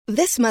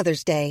This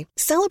Mother's Day,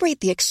 celebrate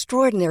the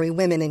extraordinary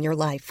women in your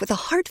life with a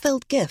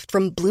heartfelt gift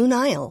from Blue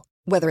Nile.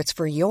 Whether it's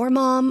for your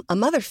mom, a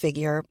mother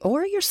figure,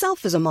 or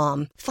yourself as a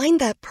mom, find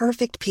that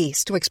perfect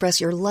piece to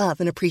express your love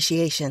and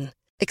appreciation.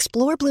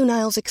 Explore Blue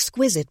Nile's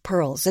exquisite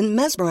pearls and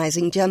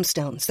mesmerizing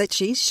gemstones that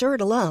she's sure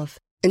to love.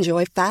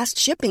 Enjoy fast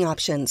shipping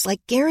options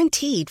like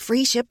guaranteed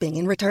free shipping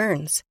and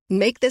returns.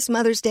 Make this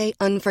Mother's Day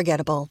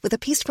unforgettable with a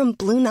piece from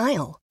Blue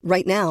Nile.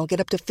 Right now, get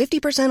up to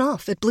 50%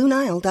 off at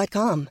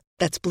BlueNile.com.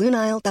 That's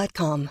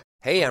BlueNile.com.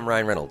 Hey, I'm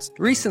Ryan Reynolds.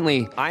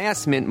 Recently, I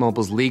asked Mint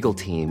Mobile's legal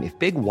team if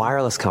big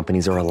wireless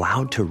companies are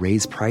allowed to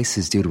raise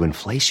prices due to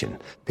inflation.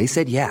 They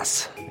said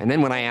yes. And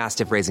then when I asked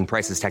if raising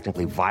prices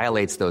technically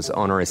violates those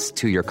onerous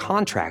two-year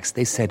contracts,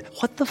 they said,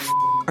 "What the f***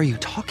 are you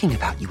talking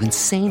about, you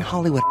insane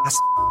Hollywood ass?"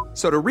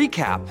 So to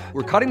recap,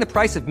 we're cutting the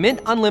price of Mint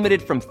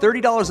Unlimited from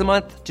 $30 a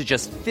month to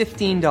just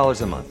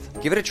 $15 a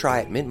month. Give it a try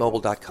at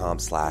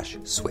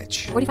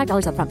mintmobile.com/switch.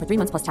 $45 up front for 3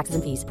 months plus taxes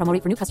and fees. Promo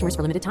rate for new customers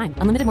for limited time.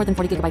 Unlimited more than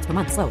 40 gigabytes per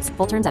month. Slows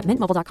full terms at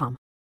mintmobile.com.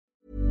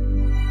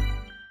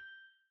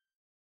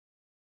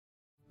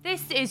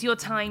 This is your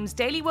Times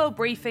Daily World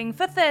Briefing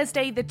for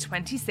Thursday, the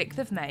 26th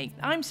of May.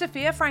 I'm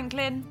Sophia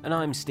Franklin. And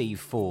I'm Steve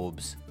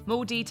Forbes.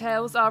 More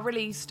details are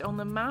released on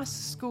the mass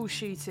school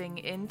shooting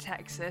in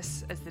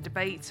Texas as the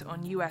debate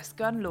on US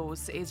gun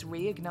laws is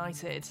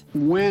reignited.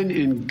 When,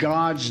 in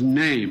God's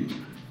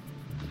name,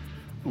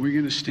 are we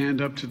going to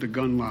stand up to the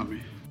gun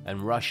lobby?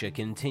 And Russia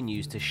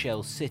continues to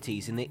shell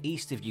cities in the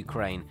east of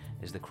Ukraine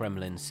as the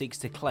Kremlin seeks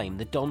to claim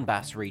the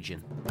Donbass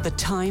region. The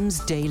Times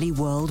Daily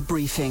World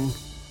Briefing.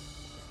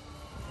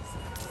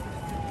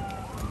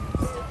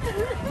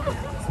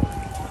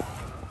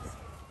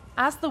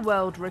 As the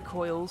world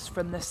recoils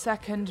from the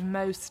second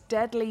most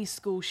deadly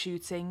school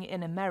shooting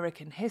in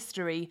American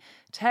history,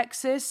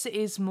 Texas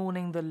is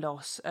mourning the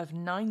loss of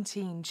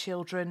 19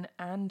 children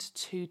and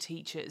 2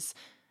 teachers,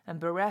 and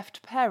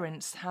bereft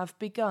parents have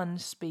begun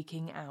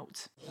speaking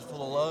out. She's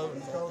full of love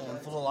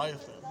and full of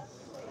life,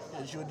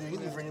 and she would do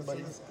anything for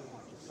anybody.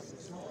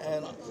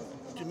 And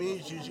to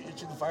me, she's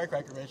a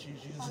firecracker, man.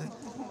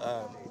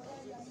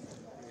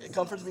 It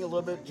comforts me a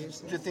little bit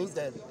to think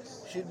that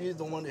she'd be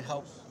the one to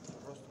help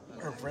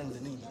her friends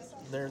in need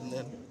there and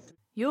then.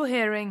 You're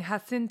hearing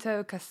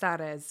Jacinto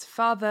Casares,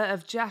 father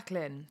of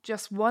Jacqueline,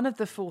 just one of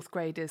the 4th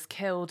graders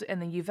killed in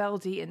the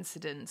Uvalde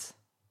incident.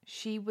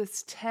 She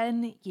was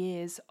 10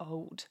 years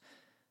old.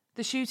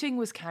 The shooting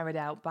was carried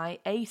out by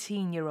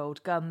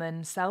 18-year-old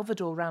gunman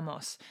Salvador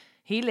Ramos.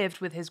 He lived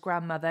with his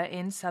grandmother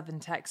in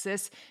southern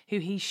Texas, who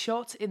he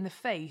shot in the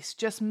face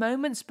just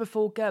moments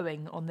before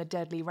going on the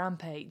deadly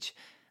rampage.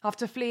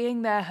 After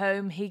fleeing their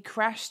home, he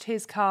crashed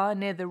his car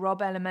near the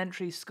Robb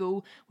Elementary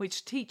School,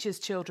 which teaches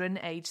children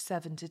aged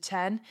 7 to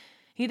 10.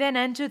 He then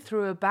entered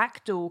through a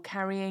back door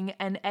carrying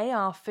an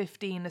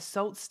AR-15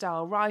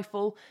 assault-style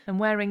rifle and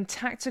wearing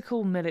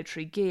tactical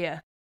military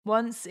gear.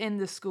 Once in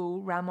the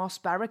school, Ramos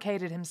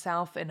barricaded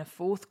himself in a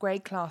 4th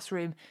grade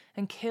classroom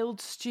and killed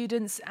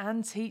students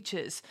and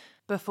teachers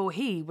before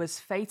he was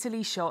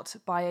fatally shot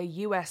by a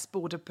US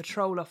Border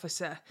Patrol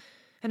officer.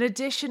 An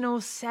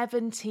additional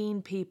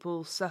 17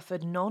 people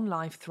suffered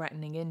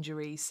non-life-threatening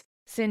injuries.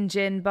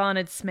 Sinjin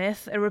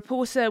Barnard-Smith, a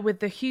reporter with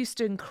the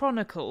Houston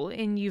Chronicle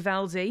in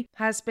Uvalde,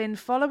 has been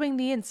following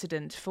the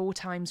incident for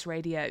Times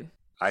Radio.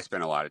 I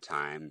spent a lot of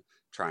time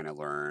trying to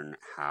learn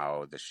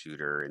how the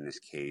shooter in this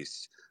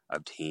case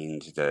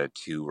obtained the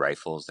 2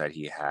 rifles that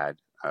he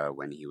had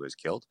when he was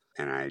killed.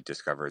 And I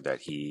discovered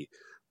that he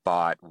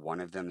bought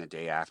one of them the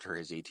day after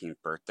his 18th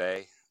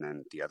birthday, and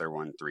then the other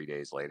one 3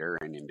 days later,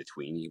 and in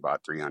between he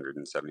bought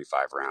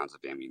 375 rounds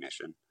of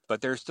ammunition.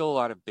 But there's still a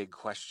lot of big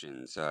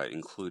questions,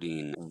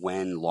 including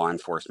when law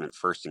enforcement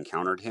first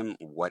encountered him,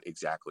 what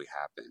exactly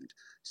happened.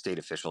 State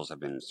officials have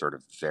been sort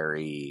of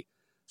very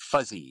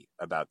fuzzy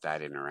about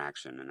that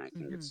interaction, and I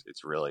think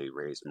it's really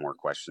raised more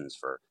questions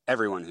for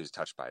everyone who's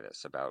touched by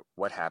this about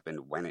what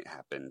happened, when it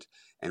happened,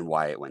 and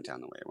why it went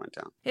down the way it went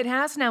down. It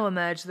has now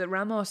emerged that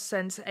Ramos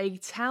sent a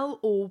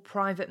tell-all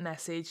private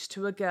message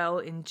to a girl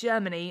in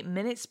Germany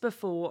minutes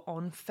before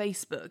on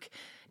Facebook,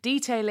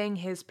 detailing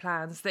his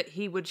plans that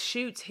he would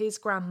shoot his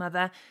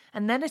grandmother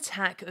and then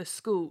attack a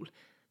school.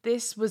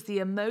 This was the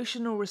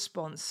emotional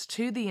response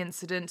to the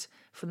incident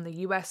from the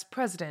US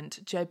President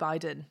Joe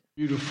Biden.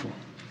 Beautiful,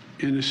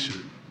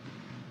 innocent,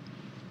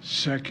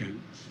 2nd,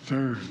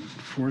 3rd,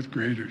 4th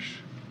graders.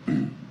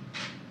 And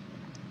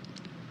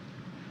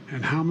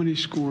how many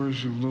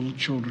scores of little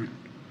children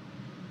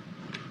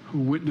who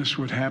witness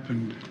what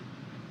happened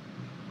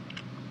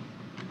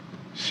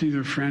see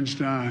their friends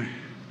die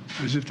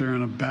as if they're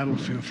on a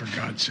battlefield, for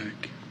God's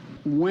sake.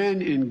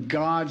 When, in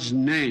God's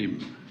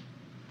name,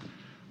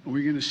 are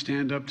we going to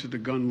stand up to the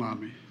gun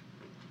lobby?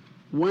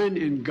 When,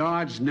 in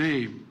God's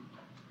name,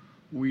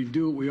 we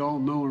do what we all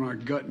know in our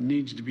gut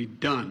needs to be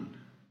done?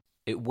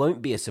 It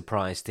won't be a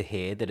surprise to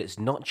hear that it's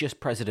not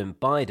just President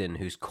Biden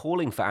who's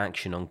calling for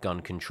action on gun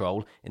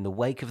control in the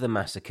wake of the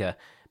massacre,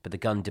 but the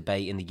gun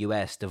debate in the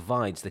US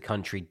divides the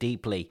country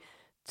deeply.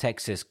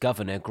 Texas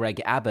Governor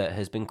Greg Abbott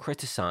has been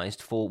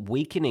criticized for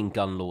weakening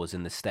gun laws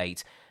in the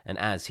state, and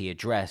as he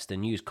addressed a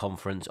news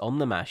conference on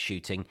the mass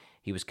shooting,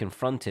 he was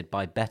confronted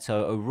by Beto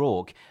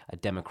O'Rourke, a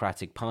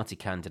Democratic Party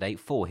candidate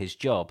for his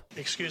job.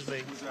 Excuse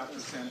me.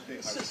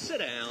 Sit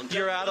down.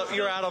 You're out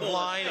of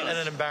line and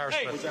an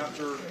embarrassment.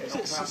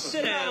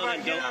 Sit down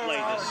and don't play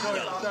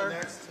this. The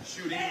next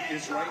shooting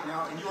is right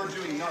now, and you are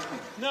doing nothing.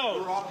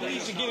 No, he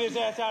needs to get his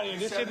ass out of here.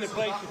 This isn't the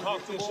place to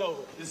talk this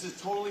over. This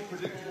is totally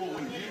predictable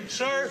when you...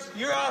 Sir,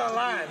 you're out of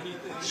line.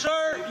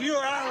 Sir, you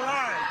are out of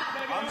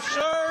line.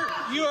 Sir,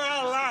 you are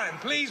out of line.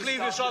 Please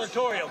leave this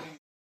auditorium.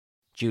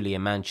 Julia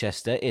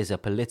Manchester is a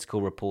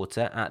political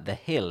reporter at The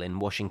Hill in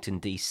Washington,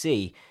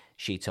 D.C.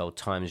 She told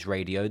Times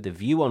Radio the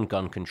view on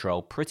gun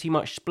control pretty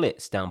much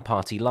splits down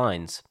party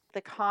lines. The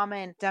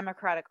common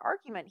Democratic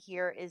argument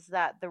here is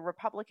that the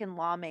Republican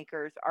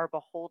lawmakers are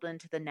beholden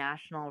to the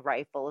National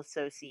Rifle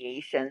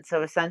Association.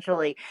 So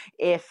essentially,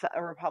 if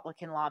a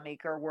Republican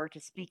lawmaker were to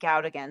speak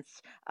out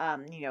against,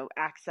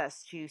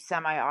 access to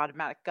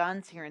semi-automatic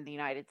guns here in the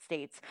United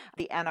States,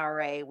 the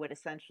NRA would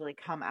essentially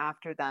come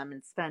after them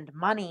and spend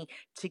money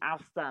to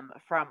oust them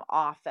from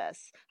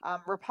office.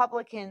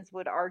 Republicans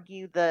would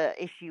argue the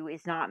issue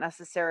is not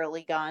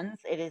necessarily guns.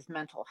 It is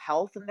mental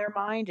health in their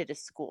mind. It is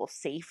school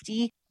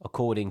safety.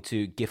 According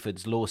to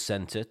Giffords Law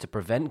Center to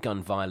Prevent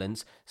Gun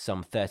Violence,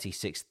 some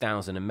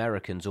 36,000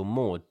 Americans or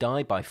more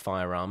die by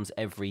firearms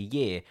every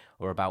year,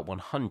 or about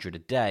 100 a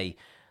day.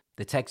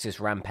 The Texas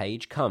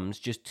rampage comes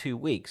just 2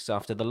 weeks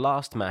after the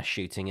last mass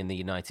shooting in the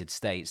United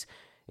States.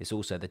 It's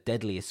also the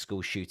deadliest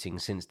school shooting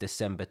since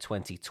December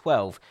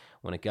 2012,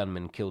 when a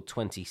gunman killed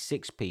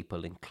 26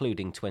 people,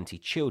 including 20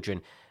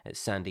 children, at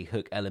Sandy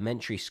Hook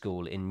Elementary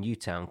School in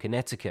Newtown,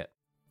 Connecticut.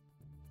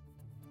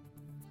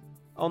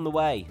 On the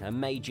way, a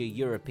major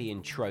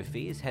European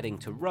trophy is heading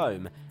to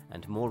Rome,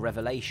 and more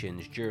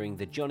revelations during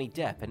the Johnny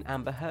Depp and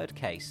Amber Heard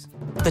case.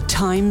 The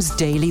Times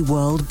Daily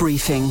World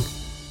Briefing.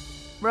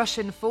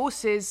 Russian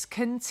forces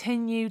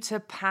continue to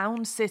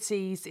pound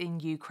cities in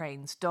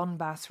Ukraine's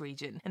Donbas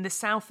region in the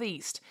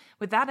southeast,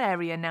 with that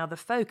area now the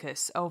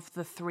focus of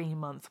the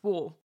 3-month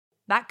war.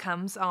 That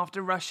comes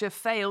after Russia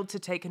failed to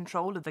take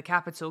control of the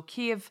capital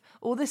Kyiv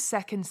or the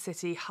second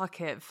city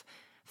Kharkiv.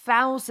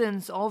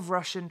 Thousands of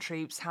Russian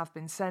troops have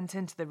been sent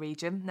into the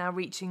region, now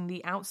reaching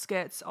the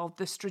outskirts of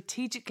the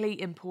strategically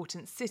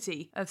important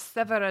city of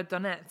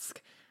Severodonetsk.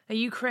 A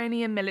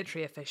Ukrainian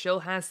military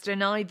official has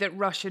denied that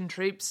Russian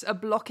troops are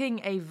blocking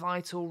a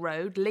vital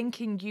road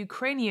linking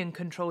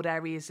Ukrainian-controlled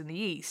areas in the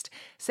east,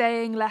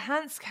 saying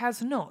Luhansk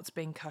has not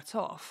been cut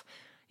off.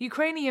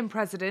 Ukrainian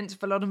President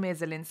Volodymyr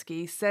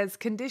Zelensky says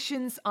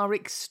conditions are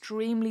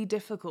extremely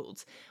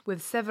difficult,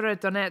 with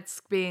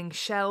Severodonetsk being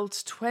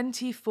shelled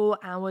 24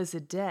 hours a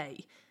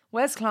day.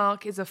 Wes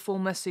Clark is a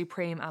former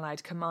Supreme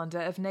Allied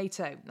Commander of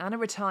NATO and a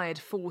retired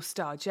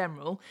 4-star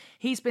general.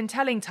 He's been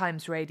telling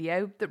Times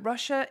Radio that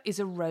Russia is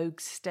a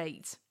rogue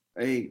state.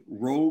 A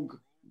rogue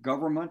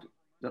government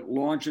that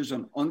launches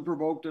an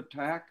unprovoked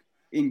attack,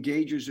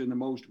 engages in the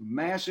most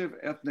massive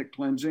ethnic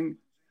cleansing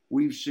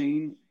we've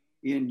seen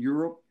in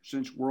Europe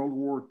since World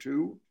War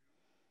II,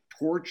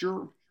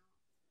 torture,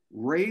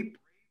 rape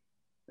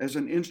as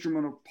an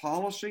instrument of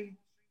policy,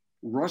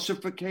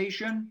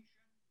 Russification.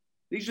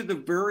 These are the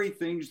very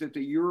things that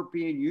the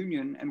European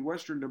Union and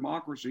Western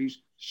democracies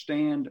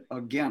stand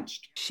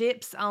against.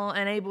 Ships are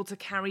unable to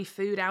carry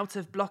food out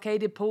of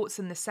blockaded ports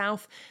in the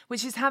south,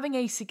 which is having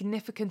a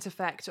significant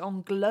effect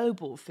on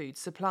global food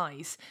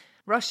supplies.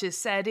 Russia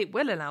said it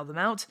will allow them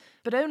out,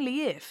 but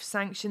only if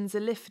sanctions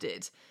are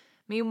lifted.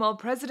 Meanwhile,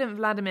 President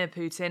Vladimir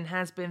Putin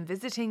has been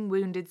visiting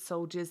wounded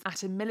soldiers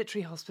at a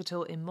military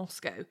hospital in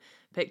Moscow.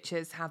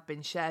 Pictures have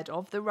been shared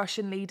of the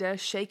Russian leader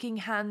shaking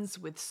hands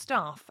with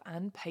staff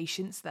and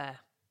patients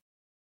there.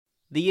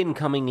 The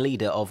incoming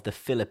leader of the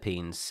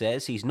Philippines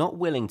says he's not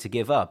willing to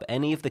give up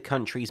any of the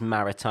country's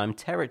maritime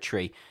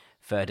territory.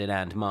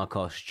 Ferdinand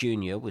Marcos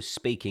Jr. was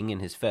speaking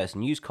in his first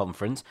news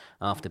conference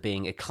after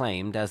being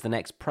acclaimed as the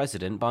next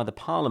president by the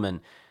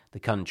parliament. The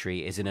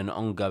country is in an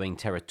ongoing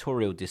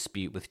territorial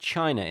dispute with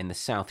China in the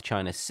South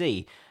China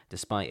Sea,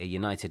 despite a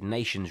United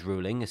Nations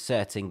ruling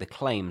asserting the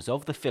claims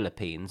of the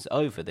Philippines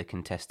over the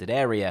contested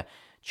area.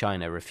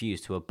 China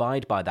refused to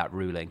abide by that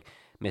ruling.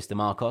 Mr.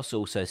 Marcos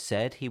also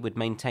said he would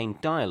maintain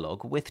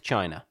dialogue with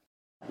China.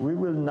 We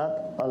will not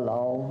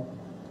allow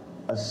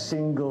a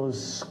single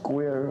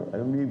square,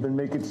 and we even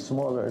make it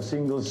smaller, a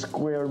single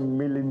square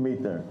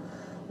millimeter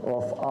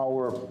of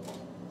our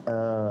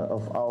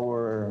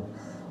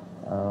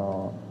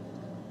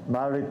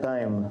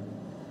maritime,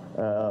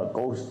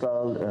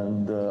 coastal,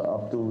 and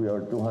up to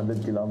our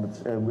 200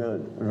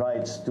 kilometers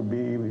rights to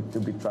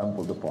be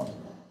trampled upon.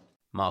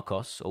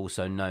 Marcos,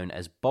 also known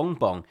as Bong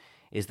Bong,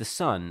 is the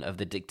son of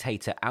the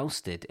dictator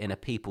ousted in a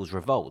people's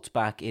revolt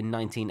back in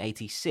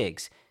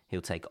 1986.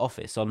 He'll take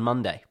office on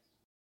Monday.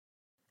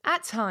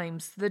 At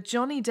times, the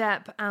Johnny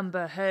Depp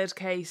Amber Heard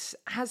case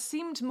has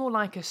seemed more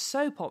like a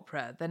soap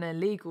opera than a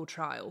legal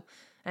trial.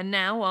 And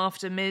now,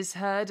 after Ms.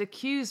 Heard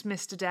accused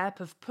Mr. Depp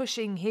of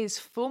pushing his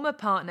former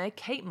partner,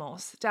 Kate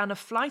Moss, down a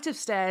flight of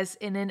stairs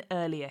in an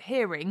earlier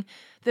hearing,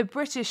 the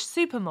British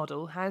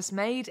supermodel has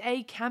made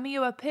a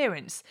cameo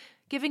appearance,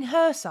 giving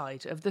her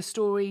side of the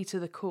story to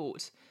the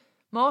court.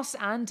 Moss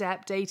and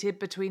Depp dated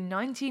between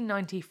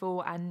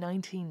 1994 and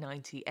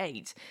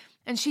 1998,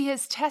 and she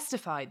has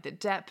testified that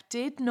Depp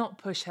did not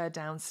push her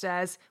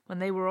downstairs when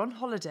they were on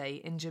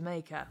holiday in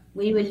Jamaica.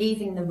 We were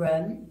leaving the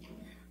room,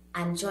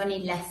 and Johnny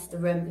left the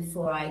room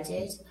before I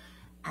did,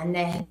 and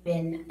there had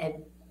been a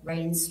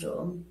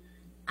rainstorm,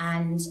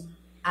 and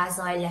as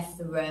I left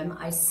the room,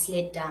 I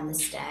slid down the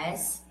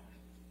stairs,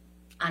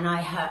 and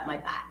I hurt my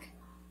back,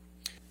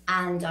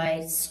 and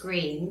I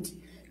screamed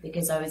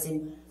because I was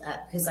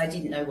because I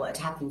didn't know what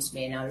had happened to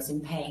me, and I was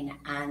in pain,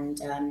 and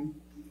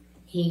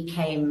he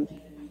came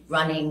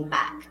running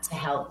back to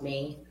help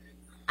me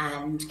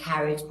and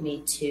carried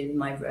me to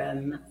my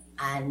room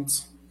and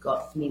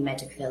got me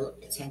medical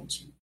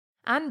attention.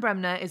 Anne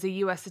Bremner is a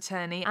US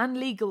attorney and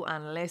legal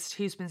analyst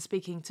who's been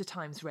speaking to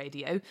Times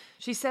Radio.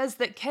 She says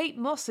that Kate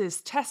Moss's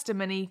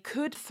testimony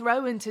could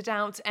throw into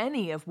doubt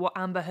any of what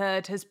Amber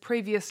Heard has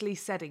previously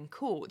said in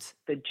court.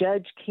 The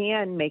judge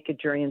can make a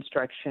jury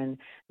instruction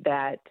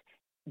that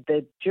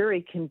the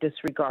jury can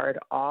disregard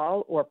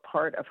all or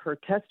part of her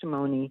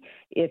testimony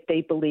if they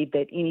believe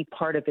that any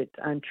part of it's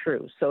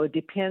untrue. So it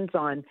depends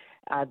on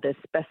the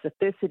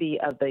specificity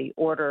of the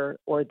order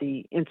or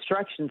the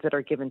instructions that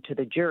are given to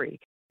the jury.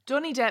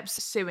 Johnny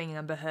Depp's suing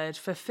Amber Heard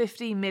for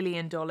 $50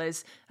 million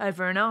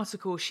over an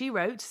article she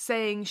wrote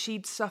saying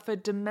she'd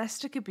suffered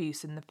domestic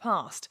abuse in the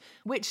past,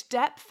 which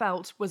Depp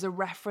felt was a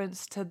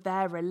reference to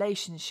their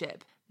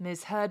relationship.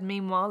 Ms. Heard,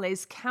 meanwhile,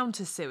 is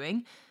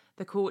countersuing.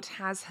 The court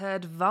has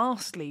heard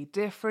vastly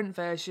different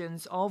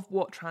versions of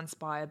what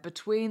transpired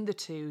between the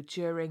two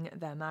during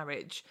their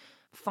marriage.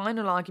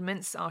 Final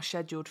arguments are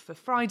scheduled for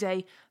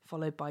Friday,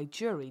 followed by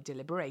jury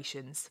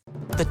deliberations.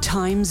 The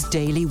Times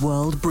Daily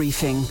World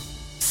Briefing.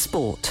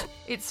 Sport.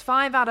 It's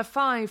 5 out of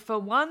 5 for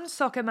one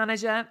soccer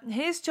manager.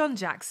 Here's John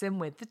Jackson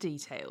with the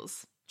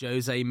details.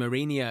 Jose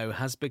Mourinho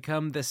has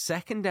become the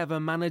second ever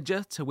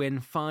manager to win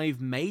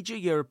 5 major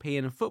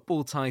European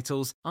football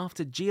titles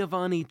after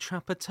Giovanni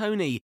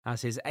Trapattoni,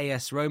 as his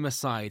AS Roma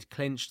side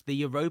clinched the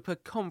Europa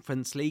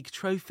Conference League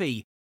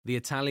trophy. The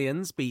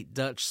Italians beat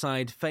Dutch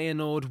side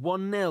Feyenoord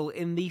 1-0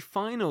 in the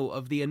final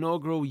of the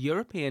inaugural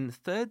European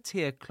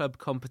third-tier club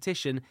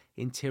competition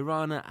in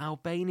Tirana,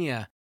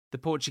 Albania. The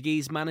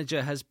Portuguese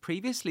manager has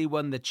previously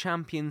won the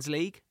Champions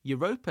League,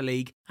 Europa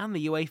League and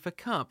the UEFA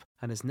Cup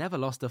and has never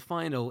lost a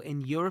final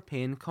in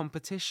European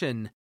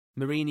competition.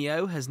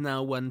 Mourinho has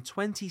now won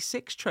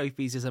 26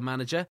 trophies as a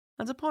manager,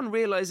 and upon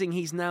realising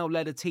he's now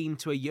led a team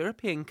to a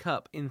European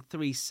Cup in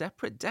 3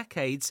 separate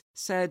decades,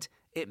 said,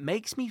 "It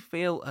makes me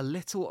feel a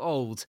little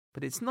old,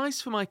 but it's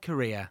nice for my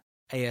career."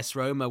 AS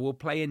Roma will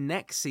play in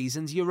next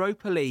season's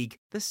Europa League,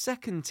 the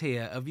second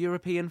tier of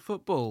European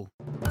football.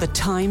 The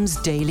Times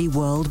Daily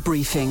World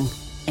Briefing.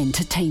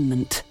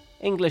 Entertainment.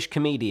 English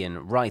comedian,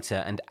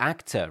 writer and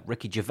actor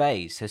Ricky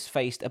Gervais has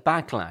faced a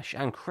backlash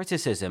and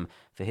criticism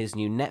for his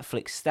new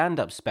Netflix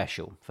stand-up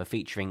special for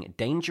featuring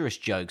dangerous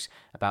jokes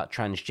about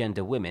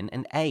transgender women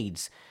and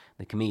AIDS.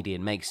 The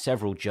comedian makes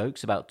several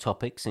jokes about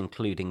topics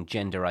including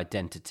gender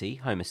identity,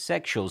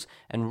 homosexuals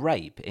and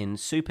rape in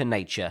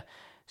Supernature.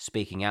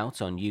 Speaking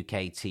out on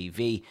UK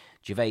TV,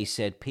 Gervais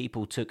said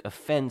people took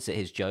offence at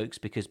his jokes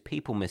because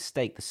people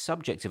mistake the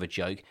subject of a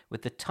joke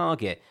with the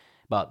target,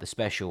 but the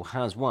special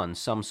has won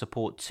some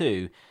support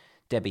too.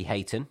 Debbie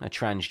Hayton, a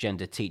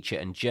transgender teacher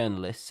and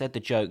journalist, said the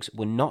jokes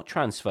were not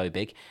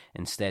transphobic,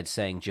 instead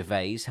saying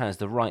Gervais has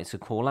the right to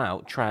call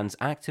out trans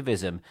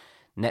activism.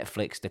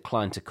 Netflix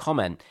declined to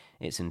comment.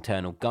 Its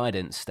internal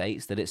guidance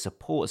states that it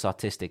supports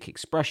artistic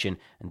expression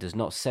and does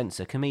not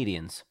censor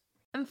comedians.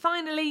 And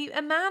finally,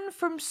 a man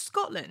from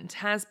Scotland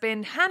has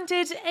been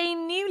handed a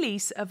new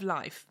lease of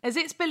life, as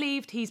it's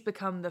believed he's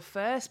become the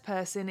first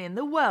person in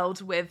the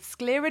world with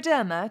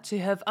scleroderma to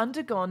have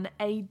undergone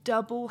a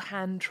double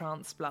hand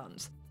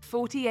transplant.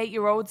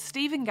 48-year-old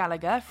Stephen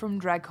Gallagher from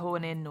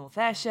Dreghorn in North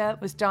Ayrshire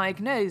was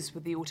diagnosed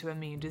with the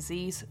autoimmune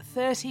disease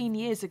 13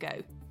 years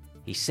ago.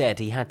 He said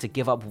he had to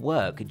give up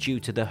work due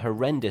to the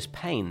horrendous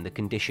pain the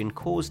condition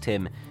caused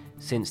him.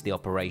 Since the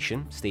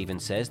operation, Stephen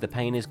says the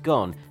pain is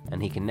gone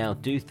and he can now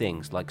do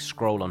things like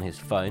scroll on his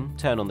phone,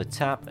 turn on the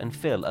tap and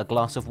fill a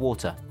glass of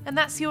water. And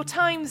that's your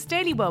Times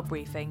Daily World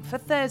Briefing for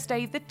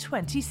Thursday the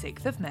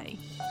 26th of May.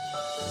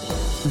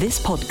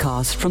 This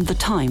podcast from The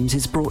Times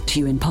is brought to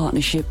you in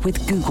partnership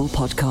with Google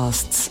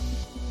Podcasts.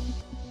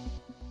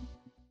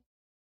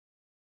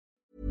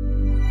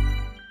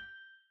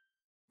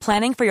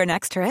 Planning for your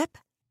next trip?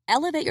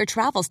 Elevate your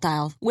travel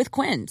style with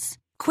Quince.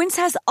 Quince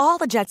has all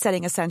the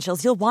jet-setting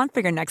essentials you'll want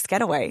for your next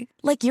getaway,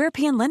 like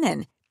European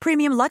linen,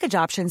 premium luggage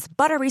options,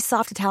 buttery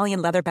soft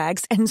Italian leather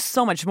bags, and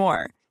so much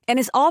more. And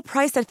is all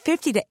priced at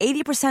 50 to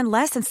 80%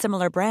 less than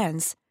similar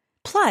brands.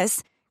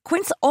 Plus,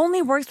 Quince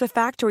only works with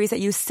factories that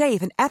use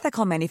safe and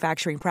ethical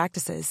manufacturing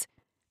practices.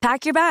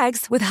 Pack your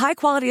bags with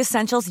high-quality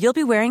essentials you'll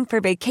be wearing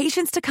for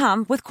vacations to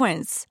come with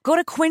Quince. Go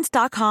to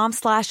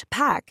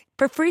quince.com/pack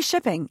for free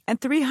shipping and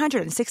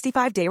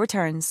 365-day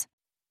returns.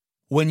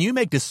 When you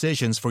make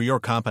decisions for your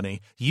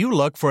company, you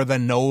look for the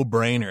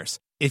no-brainers.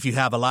 If you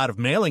have a lot of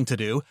mailing to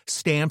do,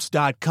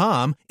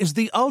 Stamps.com is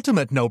the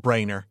ultimate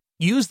no-brainer.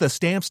 Use the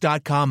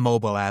Stamps.com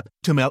mobile app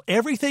to mail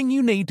everything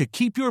you need to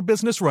keep your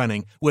business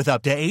running with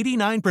up to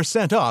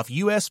 89% off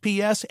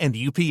USPS and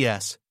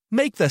UPS.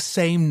 Make the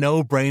same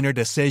no-brainer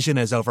decision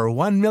as over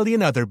 1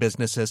 million other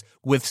businesses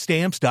with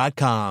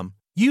Stamps.com.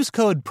 Use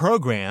code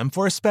PROGRAM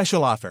for a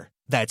special offer.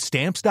 That's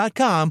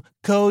Stamps.com,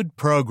 code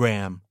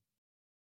PROGRAM.